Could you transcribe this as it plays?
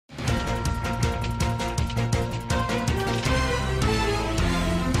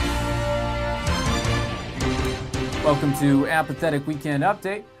Welcome to Apathetic Weekend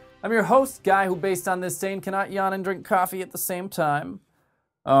Update. I'm your host, guy who based on this saying cannot yawn and drink coffee at the same time.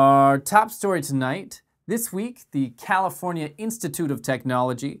 Our top story tonight. This week, the California Institute of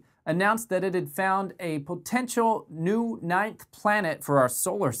Technology announced that it had found a potential new 9th planet for our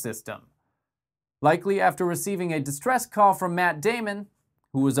solar system. Likely after receiving a distress call from Matt Damon,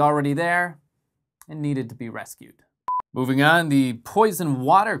 who was already there and needed to be rescued. Moving on, the poison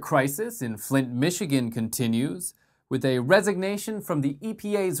water crisis in Flint, Michigan continues, with a resignation from the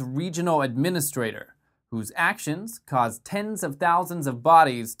EPA's regional administrator, whose actions caused tens of thousands of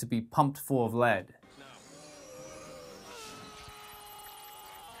bodies to be pumped full of lead.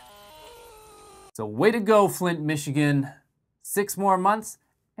 So way to go, Flint, Michigan. 6 more months,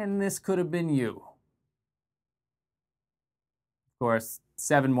 and this could have been you. Of course,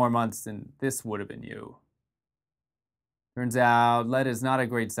 7 more months, and this would have been you. Turns out lead is not a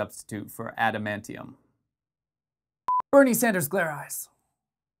great substitute for adamantium. Bernie Sanders glare eyes.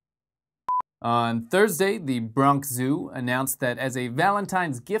 On Thursday, the Bronx Zoo announced that as a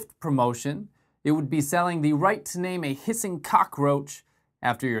Valentine's gift promotion, it would be selling the right to name a hissing cockroach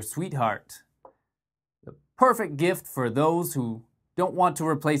after your sweetheart. The perfect gift for those who don't want to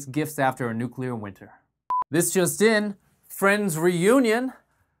replace gifts after a nuclear winter. This just in, Friends reunion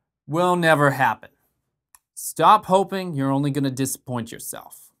will never happen. Stop hoping, you're only going to disappoint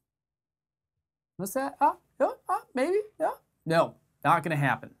yourself. What's that? Maybe? No, not going to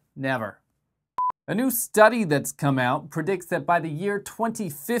happen. Never. A new study that's come out predicts that by the year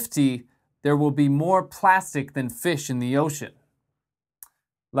 2050, there will be more plastic than fish in the ocean.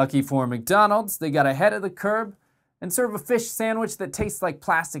 Lucky for McDonald's, they got ahead of the curve and serve a fish sandwich that tastes like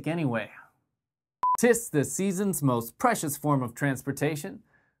plastic anyway. 'Tis the season's most precious form of transportation,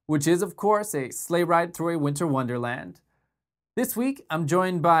 which is, of course, a sleigh ride through a winter wonderland. This week, I'm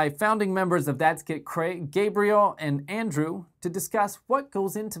joined by founding members of That Skit Cray, Gabriel and Andrew, to discuss what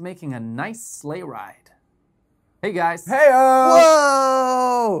goes into making a nice sleigh ride. Hey guys. Hey-o!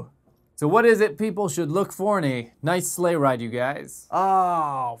 Whoa! So what is it people should look for in a nice sleigh ride, you guys?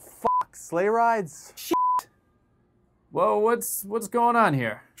 Oh, fuck. Sleigh rides? Shit. Whoa, what's going on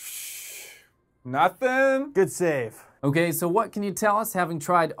here? Nothing. Good save. Okay, so what can you tell us, having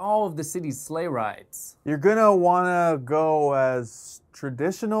tried all of the city's sleigh rides? You're gonna wanna go as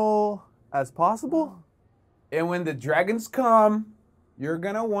traditional as possible. And when the dragons come, you're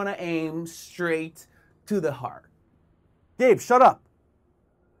gonna wanna aim straight to the heart. Gabe, shut up.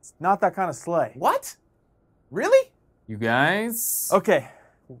 It's not that kind of sleigh. What? Really? You guys? Okay,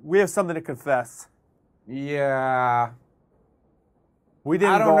 we have something to confess. Yeah. We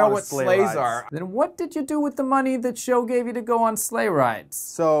didn't I don't go know on what sleigh sleighs rides. are. Then what did you do with the money that Show gave you to go on sleigh rides?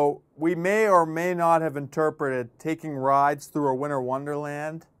 So we may or may not have interpreted taking rides through a winter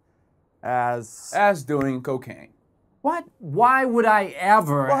wonderland as doing cocaine. What? Why would I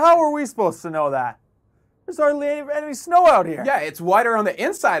ever? Well, how are we supposed to know that? There's hardly any snow out here. Yeah, it's whiter on the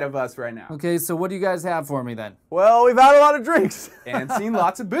inside of us right now. Okay, so what do you guys have for me then? Well, we've had a lot of drinks. And seen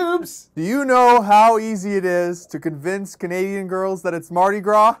lots of boobs. Do you know how easy it is to convince Canadian girls that it's Mardi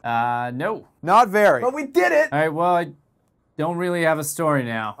Gras? No. Not very. But we did it. All right, well, I don't really have a story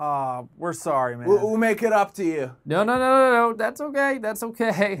now. We're sorry, man. We'll make it up to you. No. That's okay. That's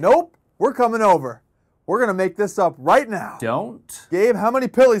okay. Nope. We're coming over. We're going to make this up right now. Don't. Gabe, how many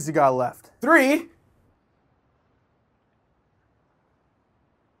pillies you got left? 3.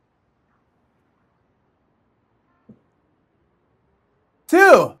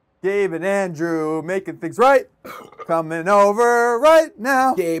 Two. Gabe and Andrew making things right. Coming over right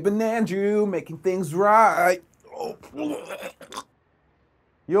now. Gabe and Andrew making things right.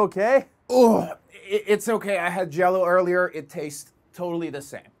 You okay? Oh, it's okay. I had Jell-O earlier. It tastes totally the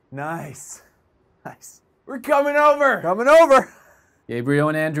same. Nice. Nice. We're coming over. Coming over. Gabriel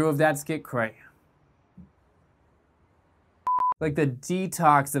and Andrew of That Skit Cray. Like the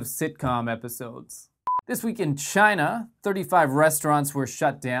detox of sitcom episodes. This week in China, 35 restaurants were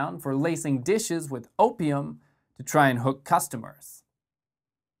shut down for lacing dishes with opium to try and hook customers.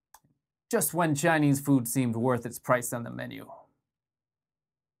 Just when Chinese food seemed worth its price on the menu.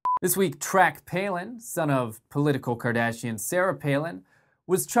 This week, Track Palin, son of political Kardashian Sarah Palin,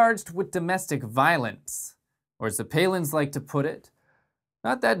 was charged with domestic violence. Or as the Palins like to put it,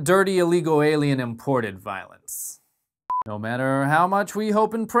 not that dirty illegal alien imported violence. No matter how much we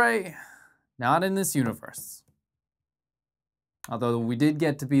hope and pray, not in this universe. Although we did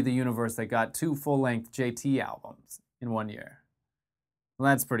get to be the universe that got 2 full-length JT albums in 1 year.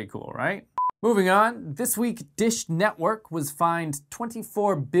 Well, that's pretty cool, right? Moving on, this week Dish Network was fined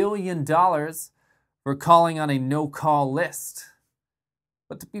 $24 billion for calling on a no-call list.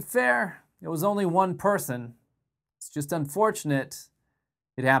 But to be fair, it was only one person. It's just unfortunate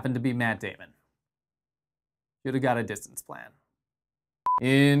it happened to be Matt Damon. Should have got a distance plan.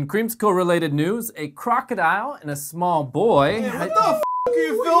 In creamsicle-related news, a crocodile and a small boy... What the f*** are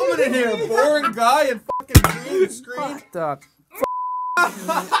you filming in here? Boring guy and fucking green screen? What the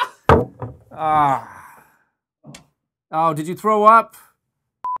Oh, did you throw up?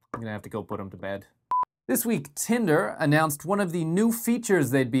 I'm gonna have to go put him to bed. This week, Tinder announced one of the new features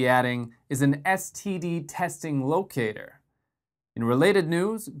they'd be adding is an STD testing locator. In related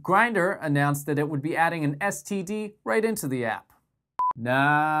news, Grindr announced that it would be adding an STD right into the app. No.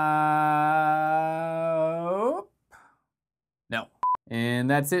 And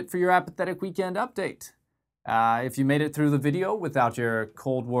that's it for your Apathetic Weekend update. If you made it through the video without your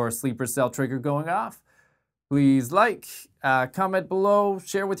Cold War sleeper cell trigger going off, please like, comment below,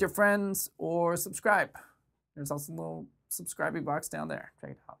 share with your friends, or subscribe. There's also a little subscribing box down there.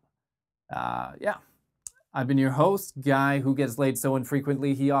 Check it out. Yeah. I've been your host, Guy, who gets laid so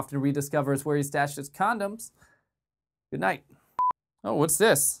infrequently he often rediscovers where he stashed his condoms. Good night. Oh, what's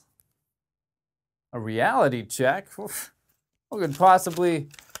this? A reality check? What could possibly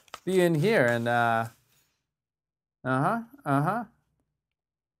be in here? And,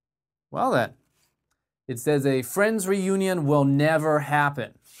 Well then. It says a friends reunion will never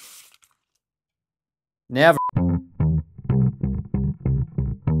happen. Never.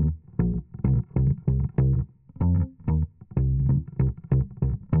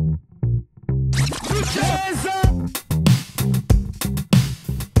 Yes,